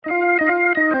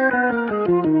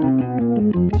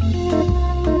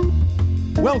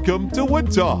Welcome to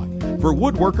Wood Talk for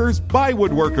woodworkers by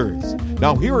woodworkers.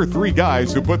 Now here are three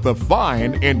guys who put the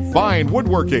fine in fine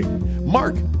woodworking.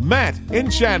 Mark, Matt,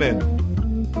 and Shannon.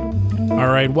 All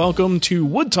right, welcome to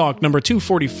Wood Talk number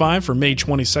 245 for May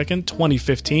 22nd,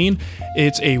 2015.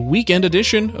 It's a weekend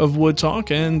edition of Wood Talk,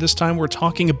 and this time we're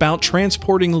talking about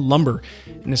transporting lumber.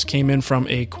 And this came in from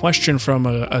a question from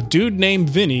a dude named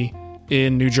Vinny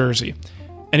in New Jersey.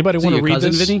 Anybody want to read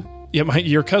this? Vinny? Yeah,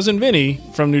 your cousin Vinny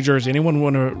from New Jersey. Anyone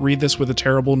want to read this with a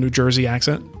terrible New Jersey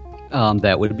accent?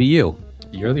 That would be you.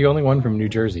 You're the only one from New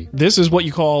Jersey. This is what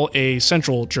you call a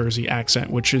Central Jersey accent,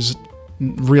 which is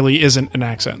really isn't an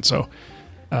accent. So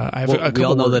I have a couple we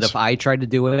all know words. that if I tried to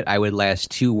do it, I would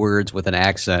last two words with an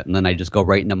accent, and then I just go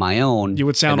right into my own. You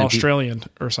would sound Australian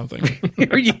or something.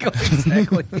 Here you go.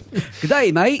 Exactly. Good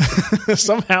day, mate.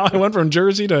 Somehow I went from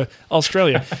Jersey to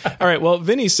Australia. All right. Well,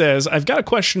 Vinny says, I've got a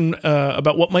question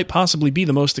about what might possibly be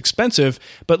the most expensive,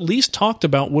 but least talked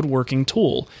about woodworking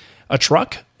tool. A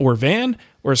truck or van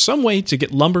or some way to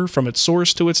get lumber from its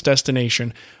source to its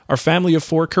destination. Our family of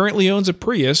four currently owns a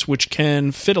Prius, which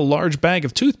can fit a large bag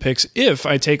of toothpicks if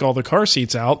I take all the car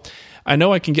seats out. I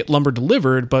know I can get lumber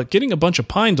delivered, but getting a bunch of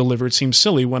pine delivered seems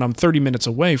silly when I'm 30 minutes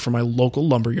away from my local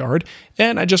lumber yard,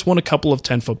 and I just want a couple of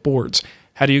 10-foot boards.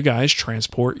 How do you guys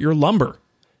transport your lumber?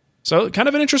 So kind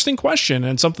of an interesting question,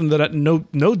 and something that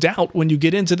no doubt when you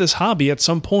get into this hobby, at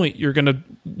some point you're going to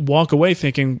walk away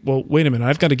thinking, well, wait a minute,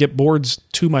 I've got to get boards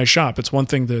to my shop. It's one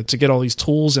thing to get all these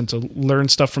tools and to learn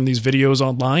stuff from these videos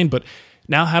online, but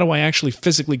now how do I actually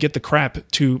physically get the crap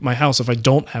to my house if I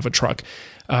don't have a truck?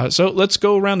 So let's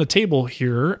go around the table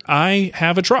here. I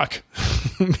have a truck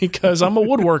because I'm a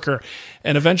woodworker,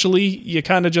 and eventually you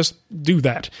kind of just do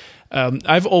that.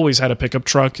 I've always had a pickup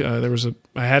truck. I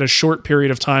had a short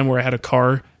period of time where I had a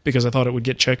car because I thought it would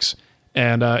get chicks,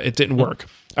 and it didn't work.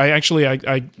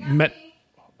 I met.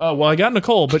 Oh well, I got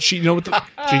Nicole, but she. You know what? Did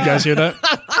you guys hear that?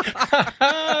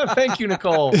 Thank you,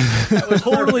 Nicole. That was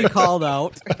Totally called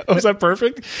out. Was that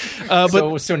perfect?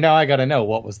 So now I got to know,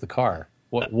 what was the car?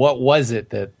 What was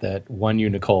it that won you,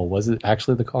 Nicole? Was it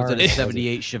actually the car? Was it a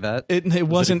 78 Chevette? It wasn't.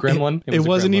 Was it a Gremlin? It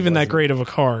wasn't Gremlin, even that wasn't great of a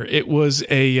car. It was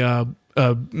a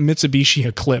Mitsubishi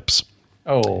Eclipse.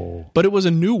 Oh, but it was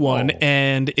a new one,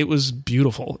 and it was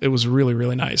beautiful. It was really,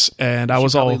 really nice. And I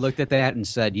was probably looked at that and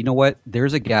said, you know what?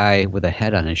 There's a guy with a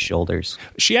head on his shoulders.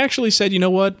 She actually said, you know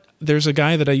what? There's a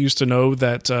guy that I used to know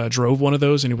that drove one of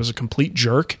those, and he was a complete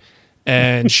jerk.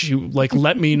 And she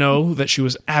let me know that she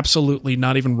was absolutely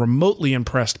not even remotely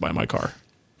impressed by my car.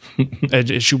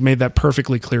 And she made that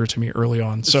perfectly clear to me early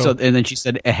on. So, and then she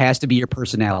said, it has to be your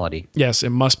personality. Yes, it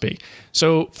must be.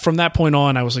 So from that point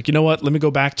on, I was like, you know what? Let me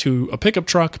go back to a pickup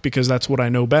truck because that's what I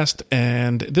know best.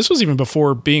 And this was even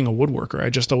before being a woodworker. I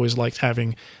just always liked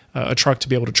having a truck to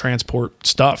be able to transport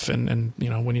stuff. And you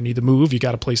know, when you need to move, you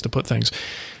got a place to put things.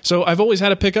 So I've always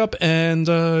had a pickup, and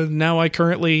now I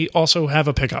currently also have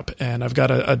a pickup. And I've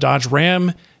got a Dodge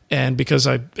Ram. And because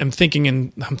I'm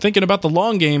thinking about the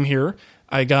long game here,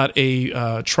 I got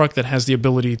a truck that has the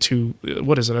ability to,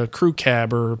 a crew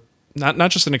cab, or not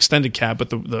just an extended cab, but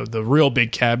the real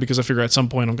big cab, because I figure at some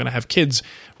point I'm going to have kids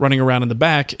running around in the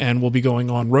back, and we'll be going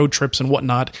on road trips and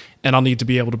whatnot, and I'll need to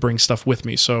be able to bring stuff with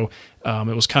me. So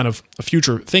it was kind of a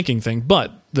future thinking thing.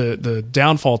 But the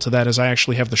downfall to that is I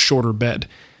actually have the shorter bed.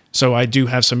 So I do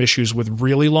have some issues with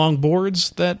really long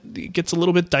boards that it gets a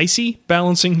little bit dicey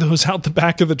balancing those out the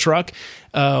back of the truck.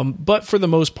 But for the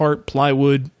most part,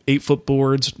 plywood, 8-foot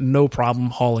boards, no problem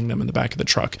hauling them in the back of the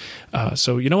truck.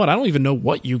 So you know what? I don't even know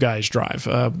what you guys drive.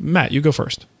 Matt, you go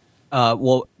first.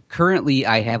 Well, currently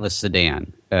I have a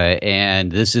sedan.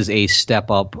 And this is a step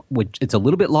up, which it's a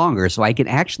little bit longer. So I can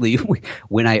actually,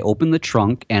 when I open the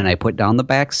trunk and I put down the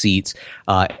back seats,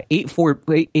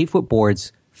 8-foot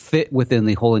boards fit within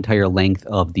the whole entire length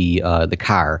of the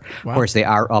car. Wow. Of course, they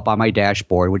are up on my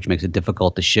dashboard, which makes it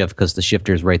difficult to shift because the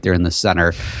shifter is right there in the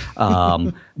center.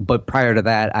 But prior to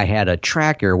that, I had a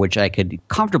tracker, which I could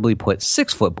comfortably put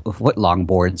 6-foot long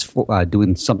boards for,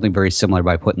 doing something very similar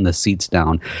by putting the seats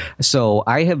down. So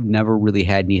I have never really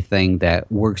had anything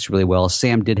that works really well.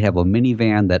 Sam did have a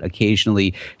minivan that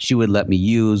occasionally she would let me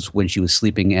use when she was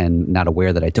sleeping and not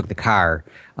aware that I took the car.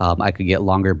 I could get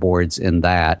longer boards in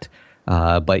that.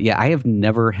 But yeah, I have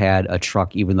never had a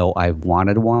truck, even though I've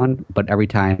wanted one. But every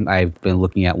time I've been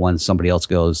looking at one, somebody else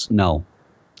goes, no.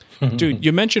 Dude,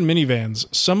 you mentioned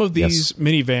minivans. Some of these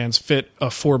minivans fit a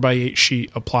 4x8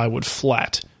 sheet of plywood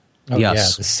flat. Oh, yes.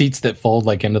 Yeah, the seats that fold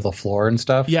like into the floor and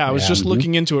stuff. Yeah, I was just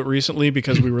looking into it recently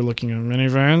because we were looking at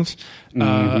minivans.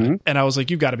 And I was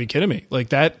like, you got to be kidding me. Like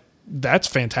that that's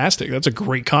fantastic. That's a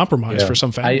great compromise for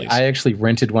some families. I actually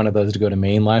rented one of those to go to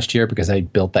Maine last year because I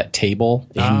built that table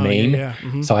in Maine. Yeah.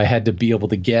 Mm-hmm. So I had to be able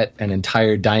to get an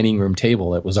entire dining room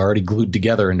table that was already glued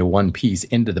together into one piece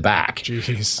into the back.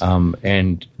 Jeez.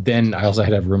 And then I also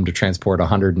had to have room to transport a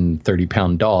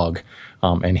 130-pound dog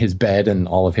and his bed and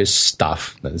all of his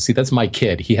stuff. See, that's my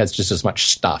kid. He has just as much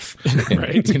stuff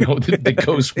Right. that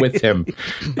goes with him.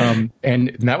 And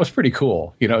that was pretty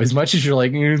cool. As much as you're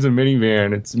like, here's a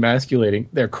minivan, it's emasculating,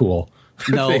 they're cool.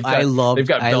 No, they've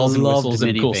got bells and whistles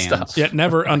and cool stuff. Yet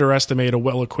never underestimate a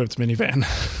well-equipped minivan.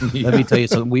 Let me tell you,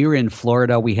 so we were in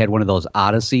Florida. We had one of those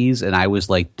Odysseys, and I was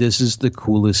like, this is the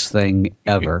coolest thing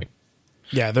ever.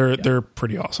 Yeah, they're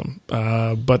pretty awesome,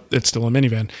 but it's still a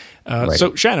minivan. Right.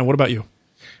 So, Shannon, what about you?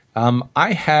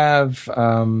 I have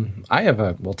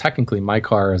technically my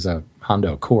car is a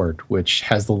Honda Accord, which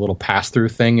has the little pass-through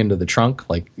thing into the trunk.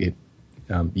 Like it,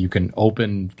 you can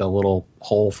open the little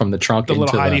hole from the trunk The into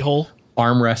little hidey hole?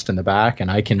 armrest in the back,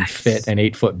 and I can fit an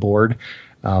 8-foot board.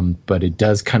 But it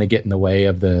does kind of get in the way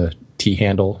of the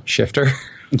T-handle shifter,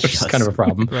 which is kind of a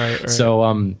problem. Right.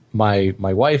 So my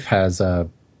wife has a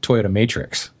Toyota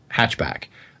Matrix hatchback,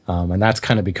 and that's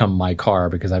kind of become my car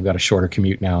because I've got a shorter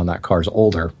commute now, and that car's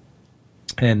older.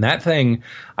 And that thing,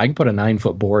 I can put a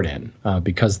 9-foot board in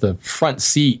because the front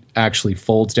seat actually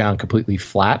folds down completely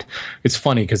flat. It's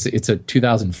funny because it's a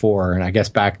 2004, and I guess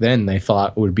back then they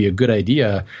thought it would be a good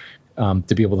idea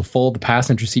to be able to fold the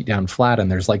passenger seat down flat,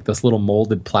 and there's like this little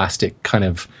molded plastic kind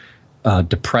of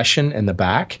depression in the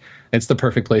back. It's the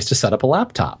perfect place to set up a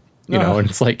laptop. And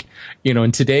it's like,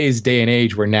 in today's day and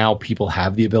age where now people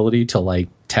have the ability to like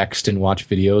text and watch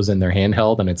videos in their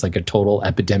handheld, and it's like a total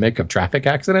epidemic of traffic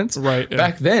accidents. Right. Yeah.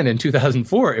 Back then in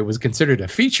 2004, it was considered a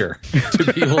feature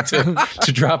to be able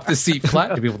to drop the seat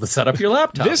flat, to be able to set up your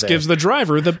laptop. This gives the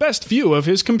driver the best view of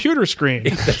his computer screen.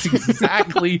 That's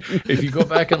exactly, if you go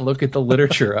back and look at the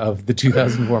literature of the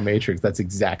 2004 Matrix, that's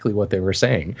exactly what they were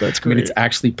saying. That's I mean, great. it's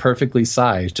actually perfectly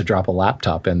sized to drop a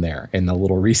laptop in there in the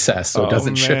little recess so it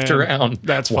doesn't shift around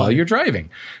while funny. you're driving.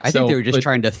 I think they were just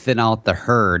trying to thin out the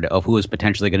herd of who was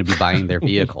potentially going to be buying their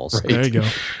vehicles. Right. There you go.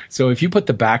 So if you put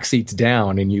the back seats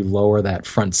down and you lower that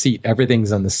front seat,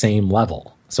 everything's on the same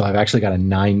level. So I've actually got a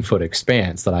 9-foot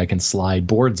expanse that I can slide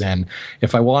boards in.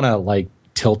 If I want to like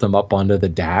tilt them up onto the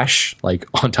dash, like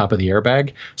on top of the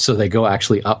airbag, so they go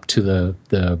actually up to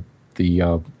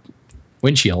the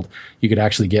windshield, you could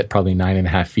actually get probably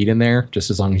 9.5 feet in there,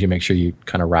 just as long as you make sure you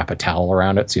kind of wrap a towel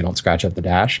around it so you don't scratch up the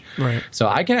dash. Right. So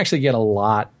I can actually get a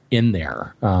lot in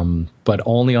there, but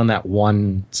only on that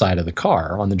one side of the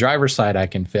car. On the driver's side, I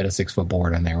can fit a 6-foot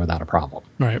board in there without a problem.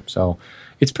 Right. So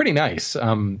it's pretty nice.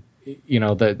 I've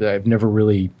never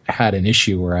really had an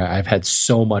issue where I've had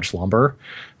so much lumber.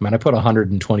 I mean, I put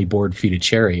 120 board feet of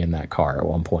cherry in that car at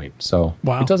one point. So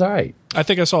Wow. It does all right. I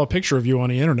think I saw a picture of you on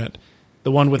the internet.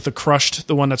 The one with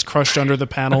the one that's crushed under the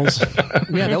panels.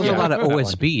 Yeah, that was a lot of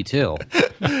OSB too.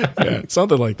 Yeah,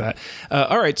 something like that.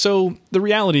 All right, so the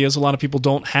reality is a lot of people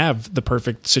don't have the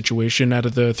perfect situation. Out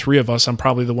of the three of us, I'm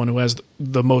probably the one who has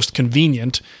the most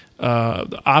convenient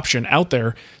option out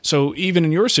there. So even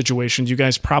in your situations, you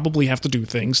guys probably have to do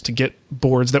things to get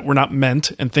boards that were not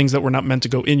meant and things that were not meant to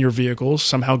go in your vehicles,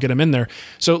 somehow get them in there.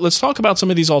 So let's talk about some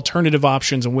of these alternative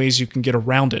options and ways you can get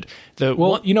around it.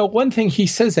 One thing he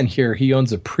says in here, he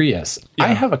owns a Prius. Yeah. I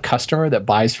have a customer that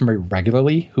buys from me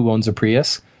regularly who owns a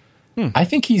Prius. I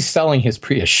think he's selling his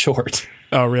Prius short.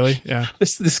 Oh, really? Yeah.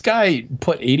 This guy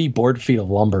put 80 board feet of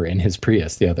lumber in his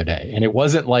Prius the other day, and it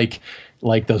wasn't like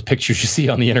those pictures you see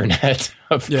on the internet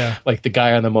of like the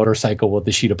guy on the motorcycle with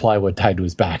the sheet of plywood tied to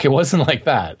his back. It wasn't like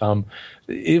that.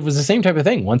 It was the same type of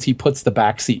thing. Once he puts the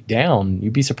back seat down,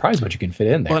 you'd be surprised what you can fit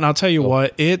in there. Well, and I'll tell you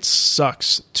what, it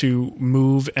sucks to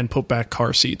move and put back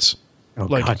car seats.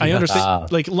 God, I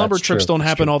understand, lumber that's trips true. don't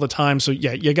happen all the time. So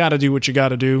yeah, you got to do what you got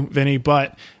to do, Vinny,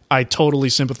 but I totally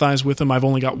sympathize with him. I've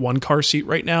only got one car seat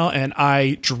right now, and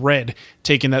I dread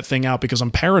taking that thing out because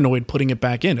I'm paranoid putting it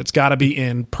back in. It's got to be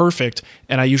in perfect,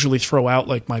 and I usually throw out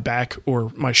like my back or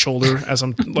my shoulder as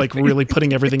I'm like really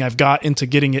putting everything I've got into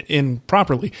getting it in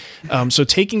properly. So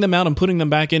taking them out and putting them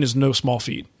back in is no small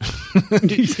feat.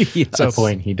 So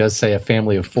point. He does say a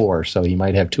family of 4, so he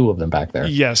might have 2 of them back there.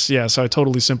 Yes. I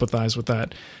totally sympathize with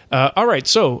that. All right,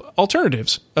 so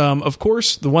alternatives. Of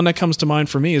course, the one that comes to mind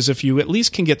for me is if you at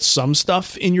least can get some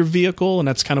stuff in your vehicle, and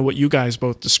that's kind of what you guys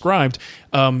both described,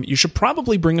 you should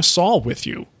probably bring a saw with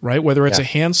you, right? Whether it's a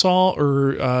handsaw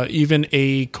or even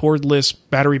a cordless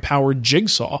battery-powered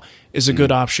jigsaw is a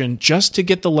good option just to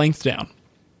get the length down.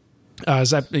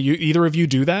 Is that either of you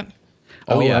do that?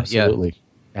 Oh, yeah, absolutely.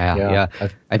 Yeah.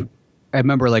 I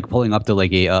remember like pulling up to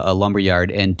like a lumber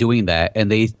yard and doing that,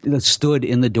 and they stood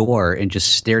in the door and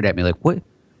just stared at me like, what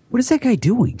is that guy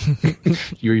doing?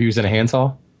 You're using a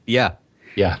handsaw? Yeah.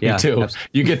 Yeah, me too.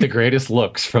 You get the greatest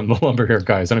looks from the lumberyard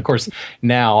guys. And of course,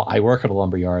 now I work at a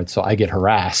lumberyard, so I get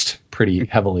harassed pretty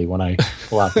heavily when I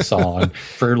pull out the saw. And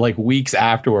for like weeks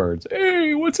afterwards,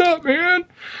 hey, what's up, man?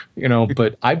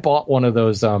 But I bought one of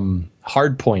those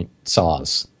hard point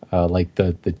saws, like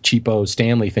the cheapo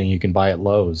Stanley thing you can buy at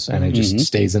Lowe's, and it just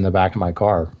stays in the back of my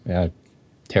car. Yeah, it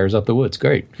tears up the woods.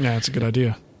 Great. Yeah, it's a good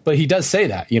idea. But he does say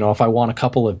that, if I want a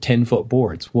couple of 10-foot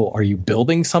boards, well, are you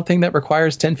building something that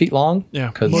requires 10 feet long? Yeah,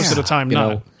 most of the time,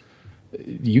 not.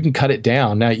 You can cut it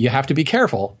down. Now, you have to be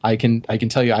careful. I can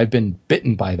tell you I've been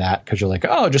bitten by that because you're like,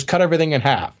 oh, just cut everything in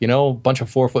half, a bunch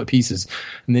of 4-foot pieces.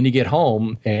 And then you get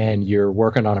home and you're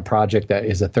working on a project that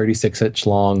is a 36-inch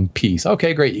long piece.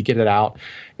 Okay, great. You get it out.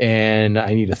 And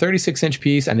I need a 36-inch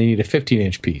piece and I need a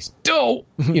 15-inch piece. Dope!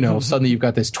 Suddenly you've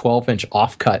got this 12-inch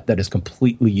offcut that is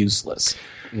completely useless.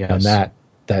 Yes. And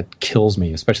that kills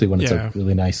me, especially when it's a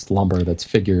really nice lumber that's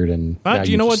figured. And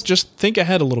you know what? Just think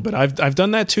ahead a little bit. I've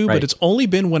done that too, but it's only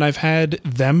been when I've had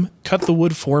them cut the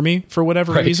wood for me for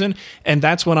whatever reason, and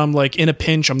that's when I'm like in a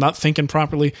pinch. I'm not thinking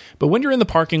properly. But when you're in the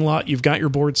parking lot, you've got your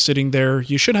board sitting there.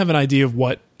 You should have an idea of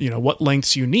what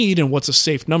lengths you need and what's a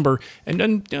safe number, and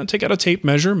then take out a tape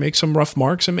measure, make some rough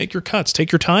marks, and make your cuts.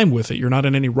 Take your time with it. You're not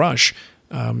in any rush.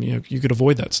 You could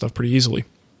avoid that stuff pretty easily.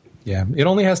 Yeah, it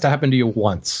only has to happen to you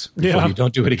once before you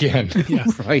don't do it again. Yeah,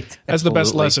 right. That's the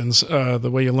best lessons,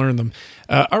 the way you learn them.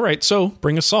 All right, so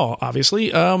bring a saw, obviously.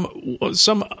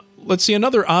 Let's see,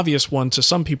 another obvious one to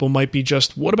some people might be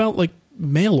just, what about like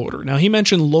mail order? Now, he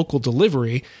mentioned local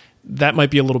delivery. That might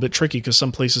be a little bit tricky because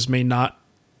some places may not.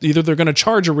 Either they're going to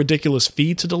charge a ridiculous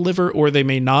fee to deliver, or they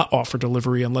may not offer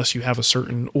delivery unless you have a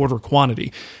certain order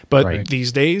quantity. But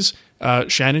these days,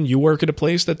 Shannon, you work at a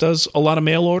place that does a lot of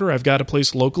mail order. I've got a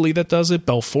place locally that does it.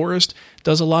 Bell Forest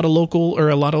does a lot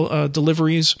of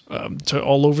deliveries to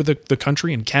all over the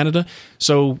country and Canada.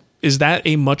 So is that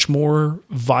a much more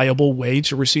viable way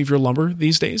to receive your lumber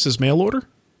these days, is mail order?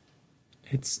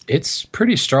 It's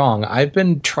pretty strong. I've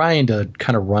been trying to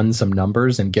kind of run some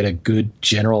numbers and get a good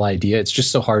general idea. It's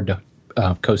just so hard to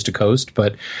coast to coast,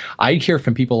 but I hear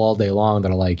from people all day long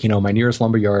that are like, my nearest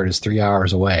lumberyard is 3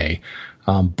 hours away,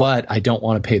 but I don't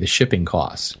want to pay the shipping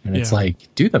costs. And it's like,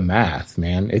 do the math,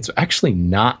 man. It's actually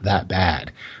not that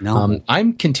bad. No.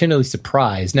 I'm continually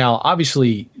surprised. Now,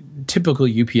 obviously, typical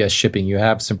UPS shipping, you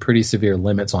have some pretty severe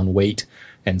limits on weight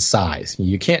and size.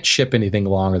 You can't ship anything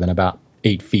longer than about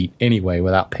 8 feet anyway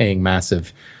without paying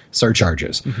massive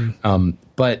surcharges.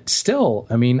 But still,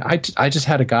 I mean, I just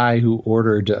had a guy who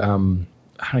ordered,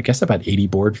 I guess about 80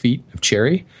 board feet of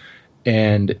cherry,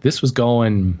 and this was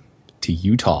going to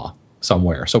Utah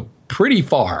somewhere. So pretty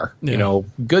far,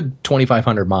 good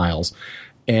 2,500 miles.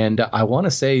 And I want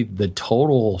to say the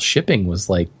total shipping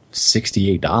was like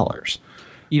 $68.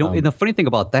 And the funny thing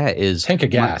about that is tank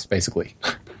of gas, basically.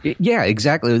 Yeah,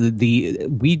 exactly.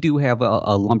 We do have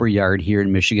a lumber yard here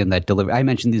in Michigan that deliver. I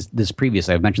mentioned this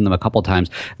previously. I've mentioned them a couple of times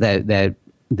that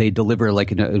they deliver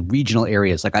like in regional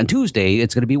areas. Like on Tuesday,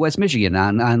 it's going to be West Michigan.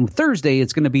 On Thursday,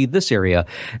 it's going to be this area,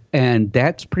 and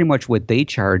that's pretty much what they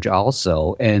charge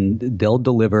also. And they'll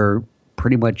deliver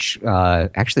pretty much.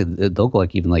 Actually, they'll go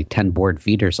like even like 10 board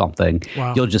feet or something.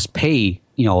 Wow. You'll just pay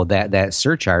that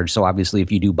surcharge. So obviously,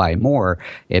 if you do buy more,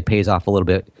 it pays off a little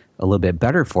bit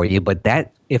better for you. But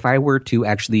that, if I were to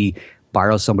actually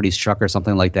borrow somebody's truck or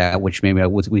something like that, which maybe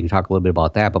we can talk a little bit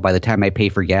about that, but by the time I pay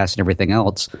for gas and everything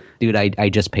else, dude, I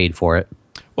just paid for it.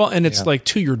 Well, and it's like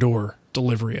to your door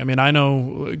delivery. I mean, I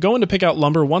know going to pick out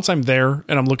lumber, once I'm there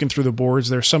and I'm looking through the boards,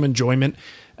 there's some enjoyment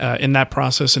in that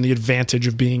process and the advantage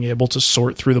of being able to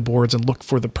sort through the boards and look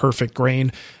for the perfect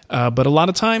grain. But a lot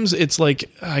of times it's like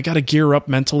I got to gear up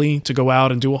mentally to go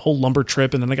out and do a whole lumber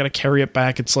trip, and then I got to carry it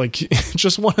back. It's like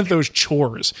just one of those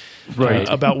chores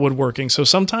about woodworking. So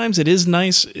sometimes it is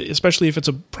nice, especially if it's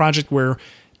a project where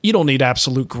you don't need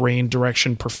absolute grain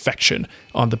direction perfection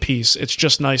on the piece. It's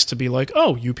just nice to be like,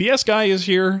 oh, UPS guy is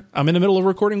here. I'm in the middle of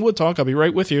recording Wood Talk. I'll be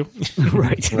right with you.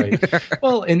 Right.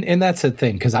 Well, and that's the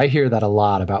thing, because I hear that a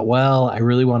lot about, well, I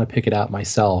really want to pick it out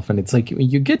myself. And it's like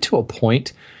you get to a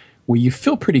point where you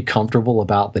feel pretty comfortable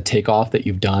about the takeoff that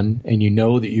you've done, and you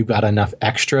know that you've got enough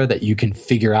extra that you can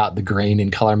figure out the grain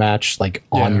and color match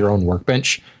on your own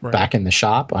workbench back in the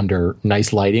shop under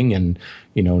nice lighting and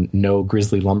no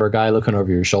grizzly lumber guy looking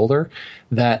over your shoulder.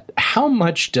 That how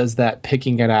much does that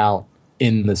picking it out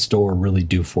in the store really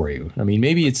do for you? I mean,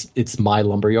 maybe it's my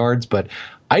lumber yards, but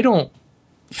I don't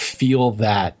feel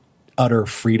that utter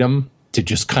freedom to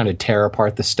just kind of tear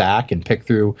apart the stack and pick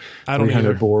through I don't 300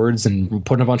 either. boards and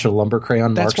put a bunch of lumber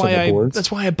crayon marks on the boards.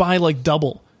 That's why I buy like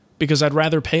double, because I'd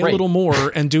rather pay a Right. little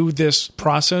more and do this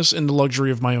process in the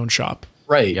luxury of my own shop.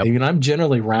 Right. Yep. I mean, I'm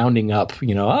generally rounding up,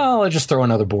 I'll just throw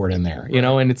another board in there,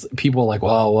 and it's people are like,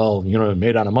 well,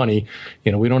 made out of money.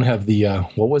 We don't have the,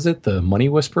 what was it? The Money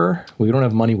Whisperer? We don't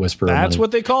have Money Whisperer. That's money.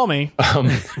 what they call me.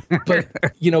 But,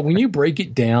 when you break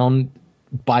it down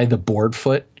by the board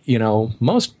foot,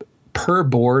 most per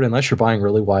board, unless you're buying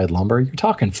really wide lumber, you're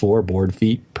talking 4 board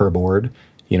feet per board,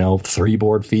 3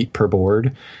 board feet per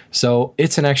board. So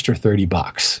it's an extra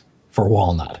 $30 for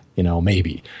walnut,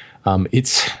 maybe.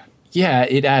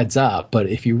 It adds up, but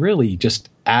if you really just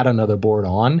add another board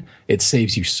on, it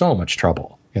saves you so much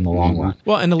trouble in the long run.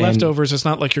 Well, and the leftovers, it's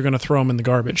not like you're going to throw them in the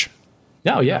garbage.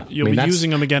 No, yeah. You'll be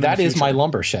using them again in That the is my future.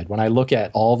 lumber shed. When I look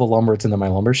at all the lumber that's in my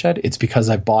lumber shed, it's because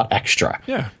I bought extra.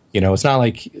 Yeah. It's not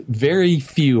like very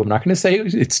few. I'm not going to say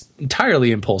it's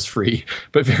entirely impulse free,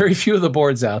 but very few of the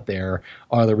boards out there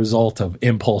are the result of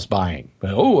impulse buying.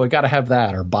 I got to have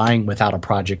that, or buying without a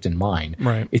project in mind.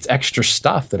 Right. It's extra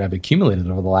stuff that I've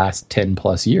accumulated over the last 10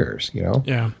 plus years,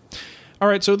 Yeah. All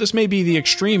right, so this may be the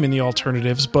extreme in the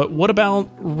alternatives, but what about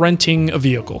renting a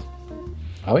vehicle?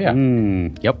 Oh, yeah.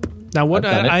 Yep. Now, I've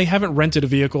done it. I haven't rented a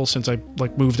vehicle since I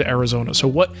moved to Arizona. So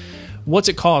what's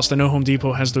it cost? I know Home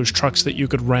Depot has those trucks that you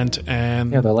could rent,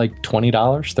 and Yeah, they're like $20,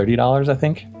 $30, I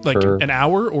think. like for- an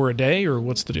hour or a day, or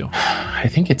what's the deal? I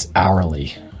think it's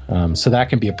hourly. So that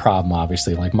can be a problem,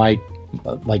 obviously. Like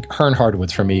Hearn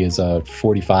Hardwoods for me is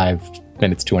 45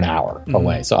 minutes to an hour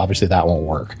away. So obviously that won't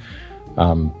work.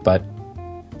 But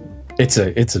it's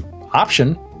an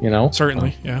option,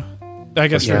 Certainly, yeah. I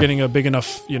guess you're getting a big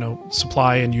enough,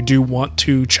 supply, and you do want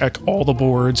to check all the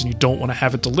boards, and you don't want to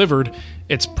have it delivered.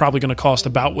 It's probably going to cost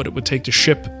about what it would take to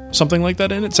ship something like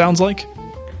that in. It sounds like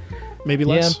maybe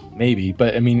less. Yeah, maybe.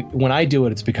 But I mean, when I do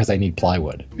it, it's because I need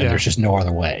plywood, and Yeah. there's just no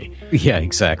other way. Yeah,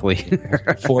 exactly.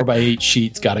 4x8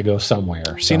 sheets got to go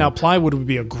somewhere. See, now plywood would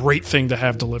be a great thing to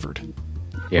have delivered.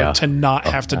 Yeah. Like, to not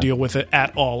have to deal with it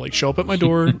at all. Like, show up at my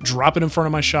door, drop it in front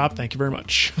of my shop. Thank you very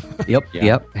much. Yep.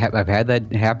 I've had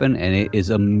that happen, and it is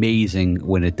amazing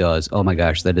when it does. Oh my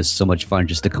gosh, that is so much fun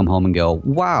just to come home and go,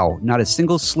 wow, not a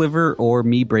single sliver or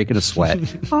me breaking a sweat.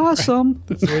 Awesome.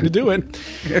 That's the way to do it.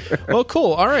 Well,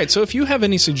 cool. All right. So if you have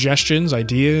any suggestions,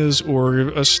 ideas, or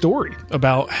a story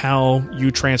about how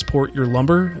you transport your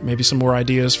lumber, maybe some more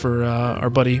ideas for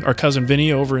our cousin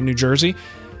Vinny over in New Jersey,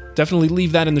 definitely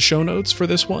leave that in the show notes for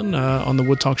this one on the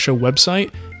Wood Talk Show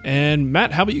website. And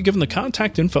Matt, how about you give them the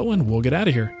contact info and we'll get out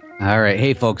of here. All right.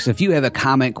 Hey, folks, if you have a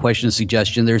comment, question,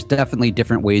 suggestion, there's definitely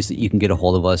different ways that you can get a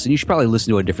hold of us. And you should probably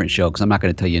listen to a different show because I'm not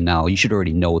going to tell you now. You should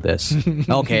already know this.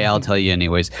 Okay, I'll tell you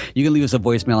anyways. You can leave us a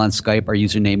voicemail on Skype. Our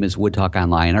username is Wood Talk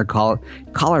Online. Or call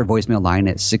our voicemail line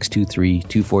at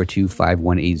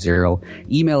 623-242-5180.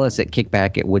 Email us at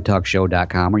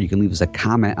kickback@woodtalkshow.com, or you can leave us a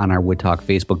comment on our Wood Talk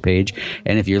Facebook page.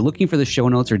 And if you're looking for the show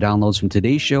notes or downloads from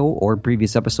today's show or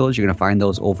previous episodes, you're going to find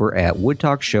those over at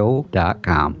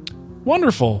woodtalkshow.com.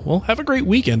 Wonderful. Well, have a great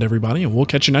weekend, everybody, and we'll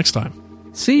catch you next time.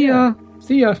 See ya.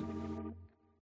 See ya.